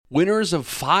winners of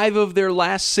 5 of their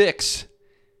last 6.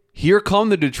 Here come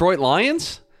the Detroit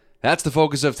Lions? That's the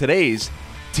focus of today's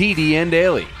TDN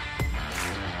Daily.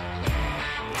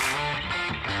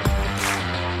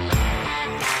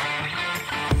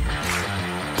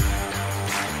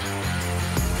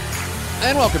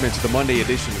 And welcome into the Monday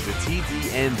edition of the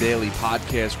TDN Daily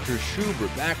podcast. Chris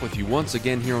Schubert back with you once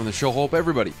again here on the show. Hope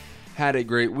everybody had a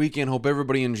great weekend. Hope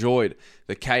everybody enjoyed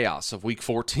the chaos of Week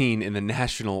 14 in the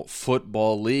National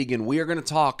Football League. And we are going to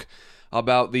talk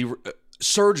about the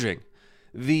surging,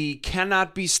 the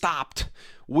cannot be stopped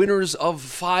winners of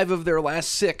 5 of their last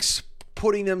 6,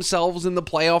 putting themselves in the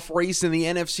playoff race in the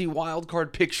NFC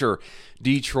wildcard picture.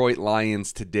 Detroit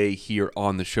Lions today here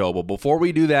on the show. But before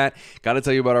we do that, got to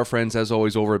tell you about our friends, as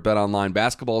always, over at BetOnline.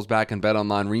 Basketball is back, and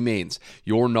BetOnline remains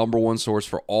your number one source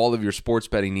for all of your sports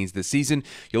betting needs this season.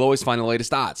 You'll always find the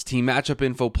latest odds, team matchup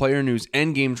info, player news,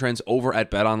 and game trends over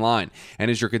at BetOnline. And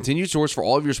as your continued source for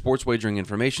all of your sports wagering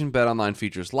information, BetOnline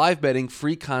features live betting,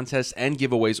 free contests, and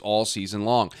giveaways all season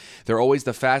long. They're always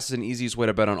the fastest and easiest way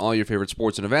to bet on all your favorite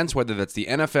sports and events, whether that's the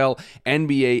NFL,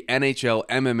 NBA, NHL,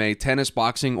 MMA, tennis,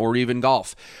 boxing, or even golf.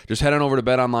 Just head on over to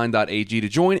betonline.ag to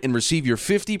join and receive your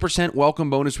 50% welcome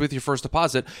bonus with your first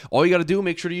deposit. All you got to do,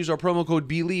 make sure to use our promo code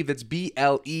BELIEVE, that's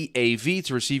BLEAV,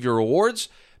 to receive your rewards.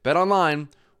 BetOnline,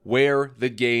 where the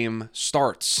game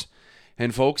starts.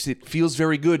 And folks, it feels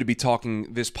very good to be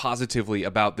talking this positively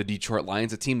about the Detroit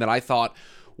Lions, a team that I thought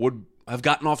would have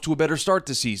gotten off to a better start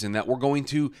this season, that we're going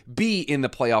to be in the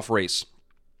playoff race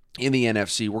in the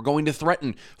NFC. We're going to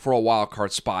threaten for a wild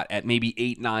card spot at maybe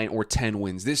 8, 9, or 10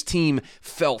 wins. This team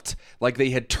felt like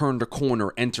they had turned a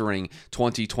corner entering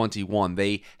 2021.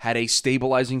 They had a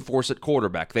stabilizing force at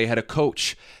quarterback. They had a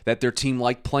coach that their team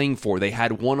liked playing for. They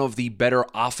had one of the better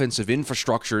offensive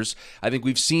infrastructures I think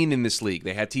we've seen in this league.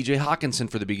 They had TJ Hawkinson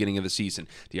for the beginning of the season,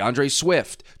 DeAndre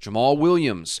Swift, Jamal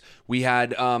Williams. We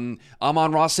had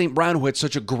Amon-Ra St. Brown, who had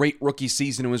such a great rookie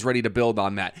season and was ready to build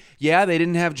on that. Yeah, they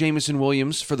didn't have Jamison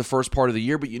Williams for the first part of the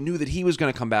year, but you knew that he was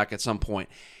going to come back at some point.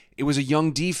 It was a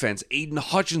young defense. Aiden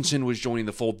Hutchinson was joining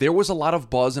the fold. There was a lot of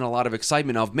buzz and a lot of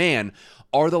excitement of, man,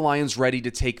 are the Lions ready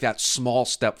to take that small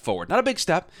step forward? Not a big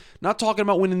step. Not talking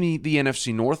about winning the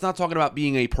NFC North. Not talking about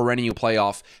being a perennial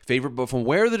playoff favorite. But from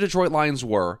where the Detroit Lions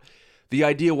were, the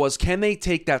idea was, can they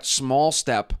take that small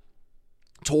step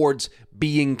towards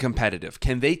being competitive?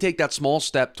 Can they take that small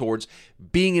step towards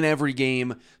being in every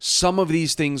game? Some of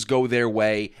these things go their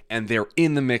way, and they're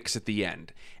in the mix at the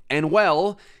end. And,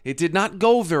 well, it did not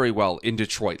go very well in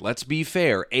Detroit. Let's be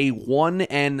fair. I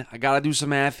got to do some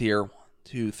math here. 1,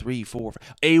 2, 3, 4,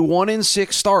 5. A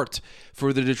 1-6 start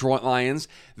for the Detroit Lions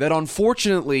that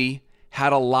unfortunately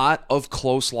had a lot of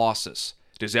close losses.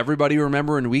 Does everybody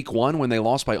remember in Week 1 when they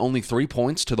lost by only 3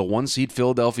 points to the 1-seed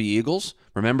Philadelphia Eagles?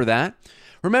 Remember that?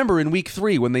 Remember in Week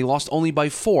 3 when they lost only by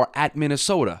 4 at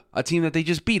Minnesota, a team that they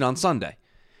just beat on Sunday?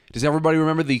 Does everybody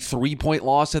remember the 3-point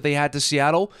loss that they had to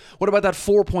Seattle? What about that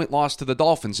 4-point loss to the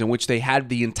Dolphins, in which they had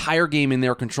the entire game in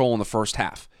their control in the first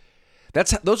half?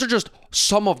 Those are just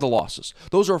some of the losses.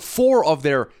 Those are 4 of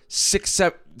their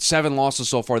 7 losses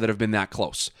so far that have been that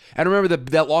close. And remember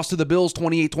that loss to the Bills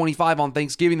 28-25 on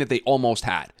Thanksgiving that they almost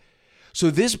had. So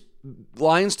this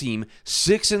Lions team,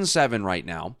 6-7 right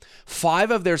now.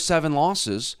 5 of their 7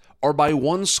 losses are by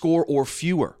 1 score or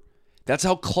fewer. That's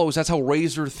how close, that's how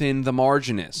razor thin the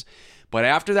margin is. But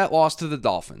after that loss to the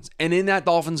Dolphins, and in that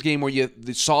Dolphins game where you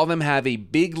saw them have a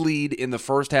big lead in the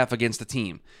first half against the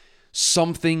team,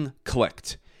 something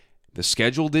clicked. The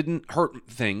schedule didn't hurt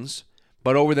things,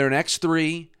 but over their next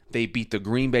 3, they beat the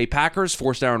Green Bay Packers,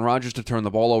 forced Aaron Rodgers to turn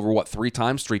the ball over, 3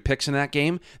 times, 3 picks in that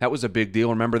game. That was a big deal,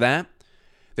 remember that?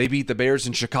 They beat the Bears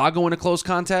in Chicago in a close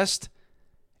contest.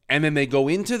 And then they go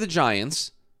into the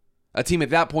Giants, a team at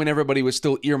that point everybody was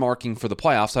still earmarking for the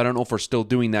playoffs. I don't know if we're still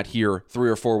doing that here 3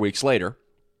 or 4 weeks later.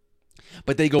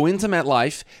 But they go into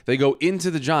MetLife, they go into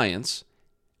the Giants,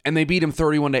 and they beat them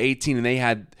 31-18, and they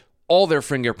had all their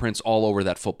fingerprints all over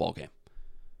that football game.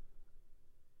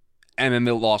 And then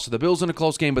they lost to the Bills in a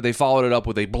close game, but they followed it up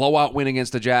with a blowout win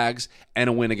against the Jags and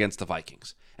a win against the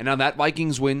Vikings. And now that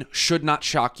Vikings win should not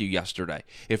shock you yesterday.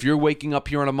 If you're waking up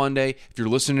here on a Monday, if you're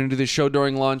listening to the show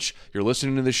during lunch, you're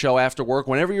listening to the show after work,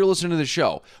 whenever you're listening to the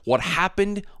show, what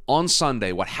happened on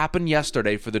Sunday, what happened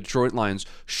yesterday for the Detroit Lions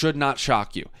should not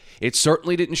shock you. It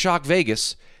certainly didn't shock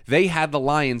Vegas. They had the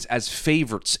Lions as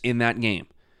favorites in that game.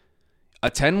 A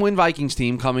 10-win Vikings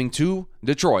team coming to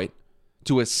Detroit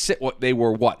to they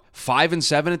were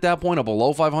 5-7 at that point, a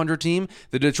below 500 team.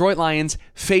 The Detroit Lions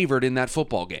favored in that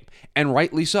football game, and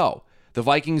rightly so. The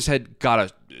Vikings had got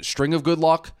a string of good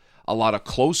luck, a lot of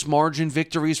close margin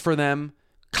victories for them,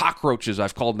 cockroaches,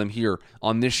 I've called them here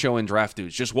on this show in Draft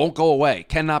Dudes, just won't go away,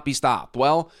 cannot be stopped.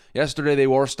 Well, yesterday they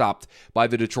were stopped by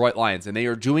the Detroit Lions, and they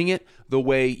are doing it the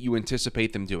way you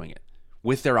anticipate them doing it,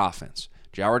 with their offense.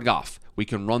 Jared Goff, we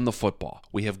can run the football.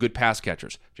 We have good pass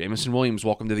catchers. Jamison Williams,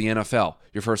 welcome to the NFL.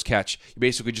 Your first catch, you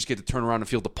basically just get to turn around and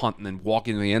field the punt and then walk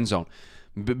into the end zone.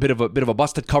 Bit of a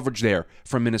busted coverage there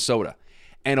from Minnesota.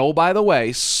 And oh, by the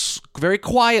way, very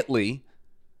quietly,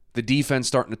 the defense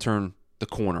starting to turn the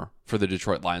corner for the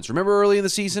Detroit Lions. Remember early in the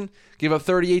season, give up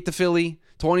 38 to Philly,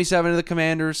 27 to the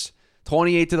Commanders,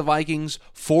 28 to the Vikings,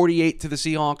 48 to the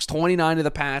Seahawks, 29 to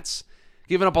the Pats,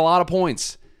 giving up a lot of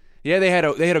points. Yeah, they had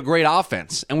a great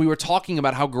offense, and we were talking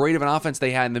about how great of an offense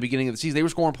they had in the beginning of the season. They were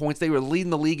scoring points. They were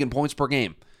leading the league in points per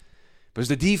game. But it was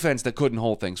the defense that couldn't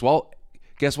hold things. Well,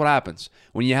 guess what happens?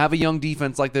 When you have a young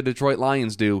defense like the Detroit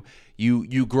Lions do,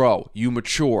 you grow, you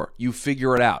mature, you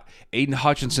figure it out. Aiden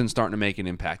Hutchinson's starting to make an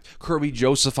impact. Kirby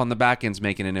Joseph on the back end's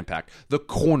making an impact. The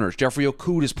corners, Jeffrey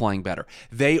Okuda is playing better.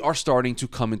 They are starting to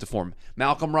come into form.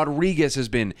 Malcolm Rodriguez has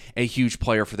been a huge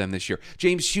player for them this year.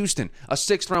 James Houston, a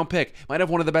 6th-round pick, might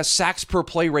have one of the best sacks per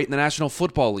play rate in the National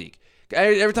Football League.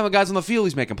 Every time the guy's on the field,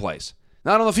 he's making plays.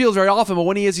 Not on the field very often, but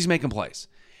when he is, he's making plays.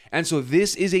 And so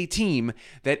this is a team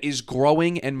that is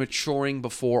growing and maturing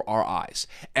before our eyes.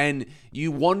 And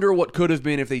you wonder what could have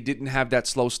been if they didn't have that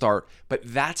slow start, but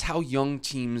that's how young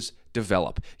teams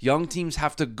develop. Young teams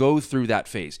have to go through that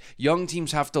phase. Young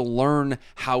teams have to learn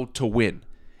how to win.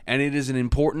 And it is an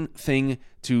important thing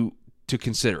to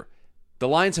consider. The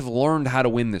Lions have learned how to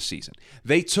win this season.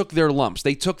 They took their lumps.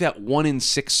 They took that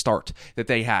 1-6 start that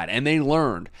they had, and they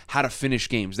learned how to finish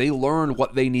games. They learned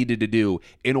what they needed to do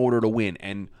in order to win.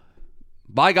 And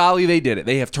by golly, they did it.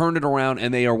 They have turned it around,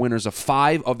 and they are winners of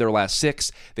 5 of their last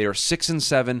 6. They are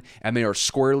 6-7, and they are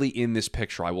squarely in this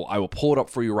picture. I will pull it up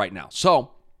for you right now.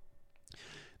 So,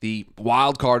 the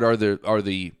wild card are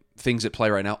the things at play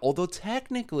right now. Although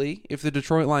technically, if the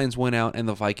Detroit Lions win out and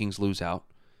the Vikings lose out,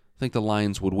 I think the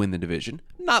Lions would win the division.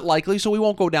 Not likely, so we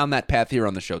won't go down that path here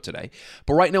on the show today.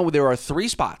 But right now, there are 3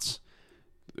 spots.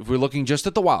 If we're looking just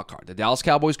at the wild card, the Dallas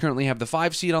Cowboys currently have the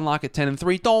 5 seed on lock at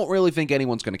 10-3. Don't really think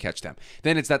anyone's going to catch them.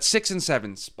 Then it's that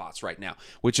 6-7 spots right now,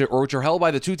 which are held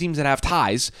by the 2 teams that have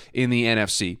ties in the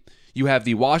NFC. You have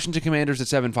the Washington Commanders at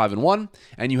 7-5-1,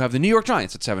 and you have the New York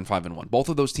Giants at 7-5-1. Both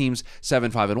of those teams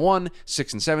 7-5-1,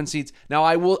 6-7 seeds. Now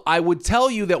I would tell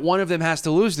you that one of them has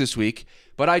to lose this week,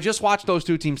 but I just watched those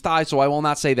 2 teams tie, so I will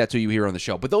not say that to you here on the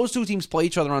show. But those 2 teams play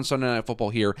each other on Sunday Night Football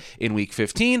here in Week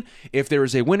 15. If there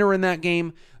is a winner in that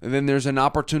game, then there's an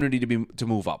opportunity to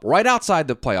move up. Right outside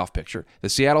the playoff picture, the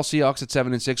Seattle Seahawks at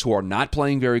 7-6, who are not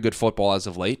playing very good football as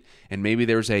of late, and maybe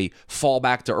there's a fall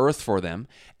back to earth for them,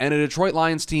 and a Detroit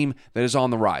Lions team that is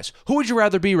on the rise. Who would you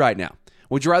rather be right now?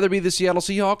 Would you rather be the Seattle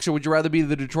Seahawks, or would you rather be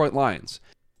the Detroit Lions?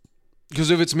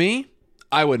 Because if it's me,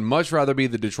 I would much rather be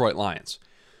the Detroit Lions.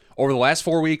 Over the last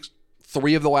 4 weeks,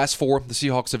 3 of the last 4, the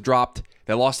Seahawks have dropped.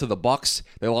 They lost to the Bucs.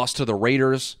 They lost to the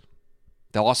Raiders.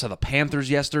 They lost to the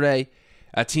Panthers yesterday.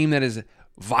 A team that is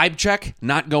vibe check,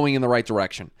 not going in the right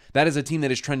direction. That is a team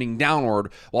that is trending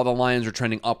downward while the Lions are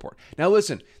trending upward. Now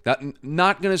listen,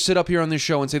 not going to sit up here on this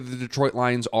show and say that the Detroit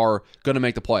Lions are going to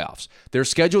make the playoffs. Their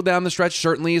schedule down the stretch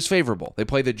certainly is favorable. They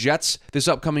play the Jets this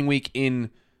upcoming week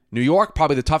in New York,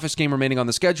 probably the toughest game remaining on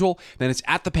the schedule. Then it's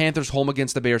at the Panthers, home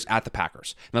against the Bears, at the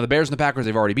Packers. Now, the Bears and the Packers,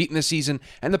 they've already beaten this season,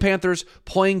 and the Panthers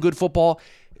playing good football.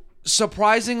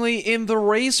 Surprisingly, in the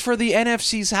race for the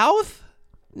NFC South,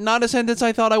 not a sentence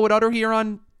I thought I would utter here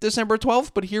on December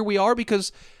 12th, but here we are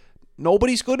because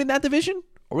nobody's good in that division.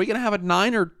 Are we going to have a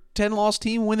 9 or 10 loss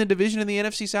team win the division in the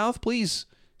NFC South? Please,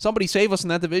 somebody save us in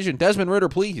that division. Desmond Ridder,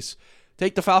 please.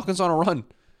 Take the Falcons on a run.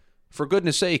 For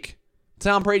goodness sake.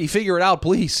 Tom Brady, figure it out,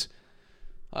 please.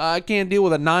 I can't deal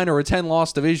with a 9 or a 10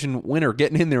 loss division winner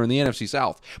getting in there in the NFC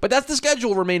South. But that's the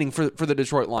schedule remaining for the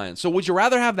Detroit Lions. So would you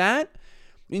rather have that? I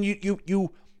mean,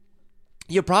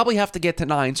 you probably have to get to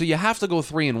 9, so you have to go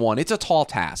 3-1. It's a tall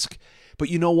task. But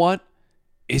you know what?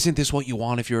 Isn't this what you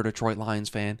want if you're a Detroit Lions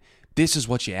fan? This is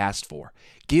what you asked for.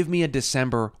 Give me a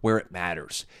December where it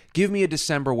matters. Give me a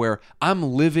December where I'm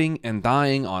living and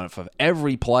dying off of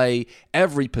every play,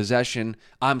 every possession.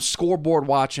 I'm scoreboard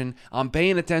watching. I'm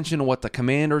paying attention to what the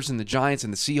Commanders and the Giants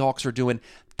and the Seahawks are doing.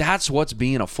 That's what's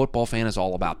being a football fan is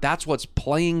all about. That's what's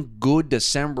playing good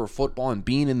December football and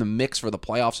being in the mix for the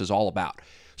playoffs is all about.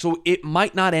 So it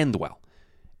might not end well.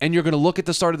 And you're going to look at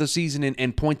the start of the season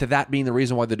and point to that being the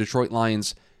reason why the Detroit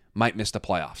Lions might miss the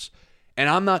playoffs. And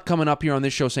I'm not coming up here on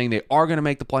this show saying they are going to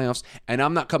make the playoffs, and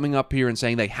I'm not coming up here and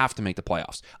saying they have to make the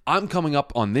playoffs. I'm coming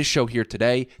up on this show here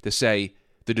today to say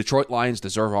the Detroit Lions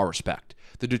deserve our respect.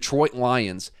 the Detroit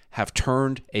Lions have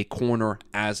turned a corner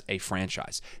as a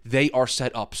franchise. They are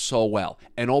set up so well.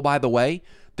 And oh, by the way,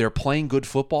 they're playing good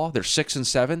football. They're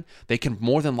 6-7. They can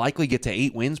more than likely get to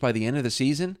 8 wins by the end of the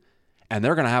season. And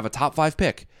they're going to have a top 5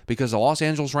 pick because the Los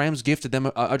Angeles Rams gifted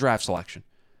them a draft selection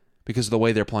because of the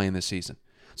way they're playing this season.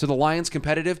 So the Lions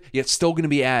competitive, yet still going to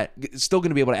be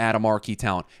able to add a marquee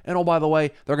talent. And oh, by the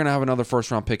way, they're going to have another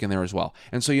first-round pick in there as well.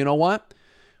 And so you know what?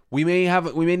 We may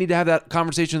need to have that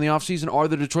conversation in the offseason. Are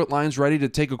the Detroit Lions ready to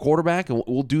take a quarterback? And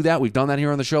we'll do that. We've done that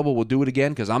here on the show, but we'll do it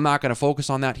again because I'm not going to focus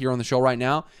on that here on the show right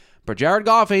now. But Jared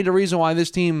Goff ain't the reason why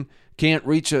this team can't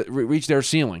reach their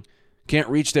ceiling, can't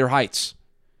reach their heights.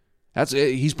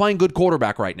 He's playing good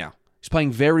quarterback right now. He's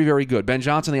playing very, very good. Ben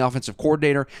Johnson, the offensive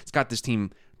coordinator, has got this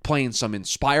team playing some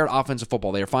inspired offensive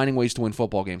football. They are finding ways to win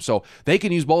football games. So they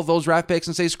can use both those draft picks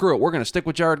and say, screw it, we're going to stick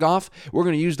with Jared Goff. We're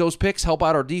going to use those picks, help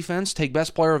out our defense, take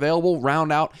best player available,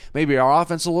 round out maybe our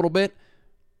offense a little bit,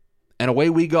 and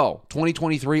away we go.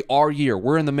 2023, our year.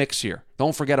 We're in the mix here.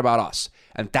 Don't forget about us.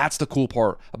 And that's the cool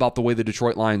part about the way the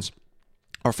Detroit Lions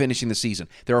are finishing the season.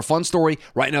 They're a fun story.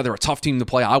 Right now, they're a tough team to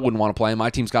play. I wouldn't want to play them. My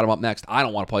team's got them up next. I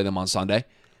don't want to play them on Sunday.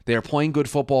 They are playing good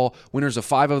football. Winners of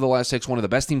 5 of the last 6. One of the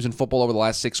best teams in football over the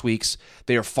last 6 weeks.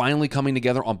 They are finally coming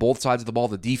together on both sides of the ball.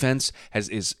 The defense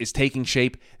is taking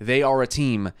shape. They are a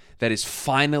team that is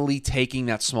finally taking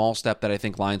that small step that I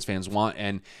think Lions fans want.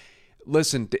 And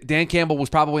listen, Dan Campbell was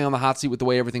probably on the hot seat with the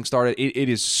way everything started. It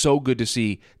is so good to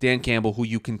see Dan Campbell, who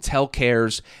you can tell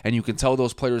cares, and you can tell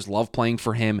those players love playing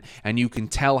for him, and you can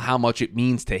tell how much it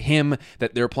means to him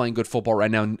that they're playing good football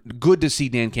right now. Good to see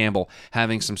Dan Campbell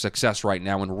having some success right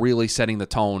now and really setting the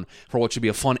tone for what should be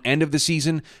a fun end of the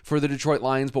season for the Detroit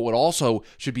Lions, but what also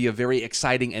should be a very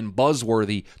exciting and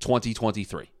buzzworthy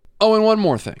 2023. Oh, and one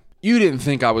more thing. You didn't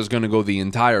think I was going to go the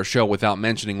entire show without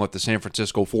mentioning what the San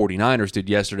Francisco 49ers did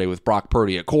yesterday with Brock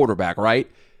Purdy at quarterback, right?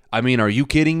 I mean, are you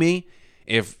kidding me?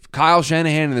 If Kyle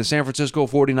Shanahan and the San Francisco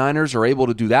 49ers are able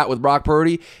to do that with Brock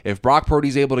Purdy, if Brock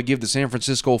Purdy's able to give the San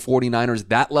Francisco 49ers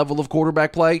that level of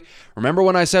quarterback play, remember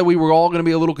when I said we were all going to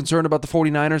be a little concerned about the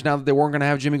 49ers now that they weren't going to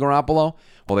have Jimmy Garoppolo?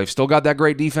 Well, they've still got that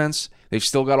great defense. They've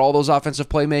still got all those offensive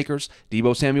playmakers.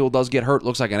 Deebo Samuel does get hurt.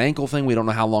 Looks like an ankle thing. We don't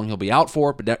know how long he'll be out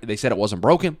for, but they said it wasn't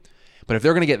broken. But if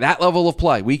they're going to get that level of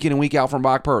play week in and week out from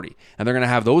Brock Purdy, and they're going to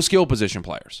have those skill position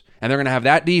players, and they're going to have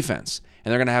that defense,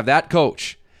 and they're going to have that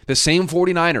coach, the same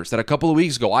 49ers that a couple of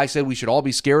weeks ago I said we should all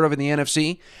be scared of in the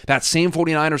NFC, that same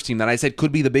 49ers team that I said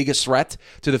could be the biggest threat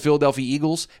to the Philadelphia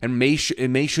Eagles and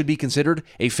should be considered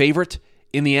a favorite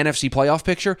in the NFC playoff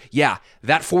picture, yeah,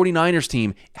 that 49ers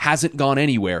team hasn't gone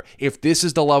anywhere if this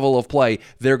is the level of play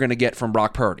they're going to get from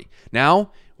Brock Purdy.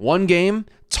 Now, one game,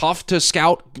 tough to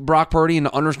scout Brock Purdy and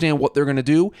to understand what they're going to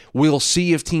do. We'll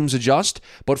see if teams adjust.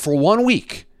 But for 1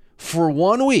 week,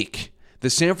 the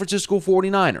San Francisco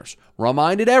 49ers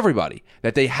reminded everybody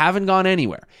that they haven't gone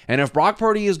anywhere. And if Brock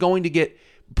Purdy is going to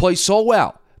play so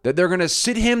well that they're going to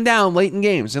sit him down late in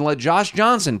games and let Josh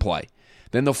Johnson play,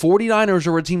 then the 49ers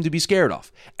are a team to be scared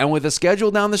of. And with a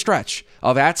schedule down the stretch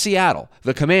of at Seattle,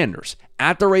 the Commanders,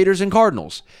 at the Raiders and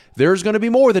Cardinals, there's going to be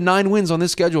more than 9 wins on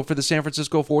this schedule for the San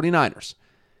Francisco 49ers.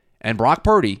 And Brock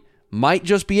Purdy might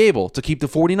just be able to keep the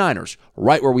 49ers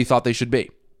right where we thought they should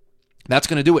be. That's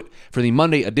going to do it for the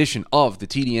Monday edition of the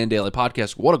TDN Daily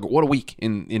Podcast. What a week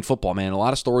in football, man. A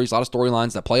lot of stories, a lot of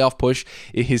storylines. That playoff push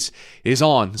is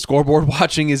on. Scoreboard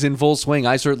watching is in full swing.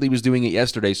 I certainly was doing it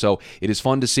yesterday, so it is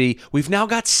fun to see. We've now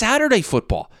got Saturday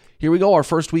football. Here we go, our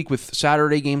first week with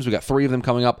Saturday games. We got 3 of them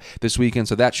coming up this weekend,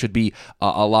 so that should be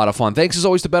a lot of fun. Thanks as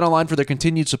always to BetOnline for their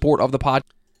continued support of the podcast.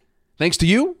 Thanks to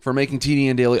you for making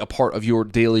TDN Daily a part of your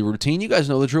daily routine. You guys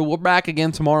know the drill. We're back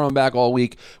again tomorrow. I'm back all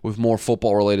week with more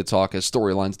football-related talk as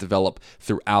storylines develop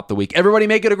throughout the week. Everybody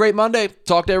make it a great Monday.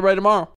 Talk to everybody tomorrow.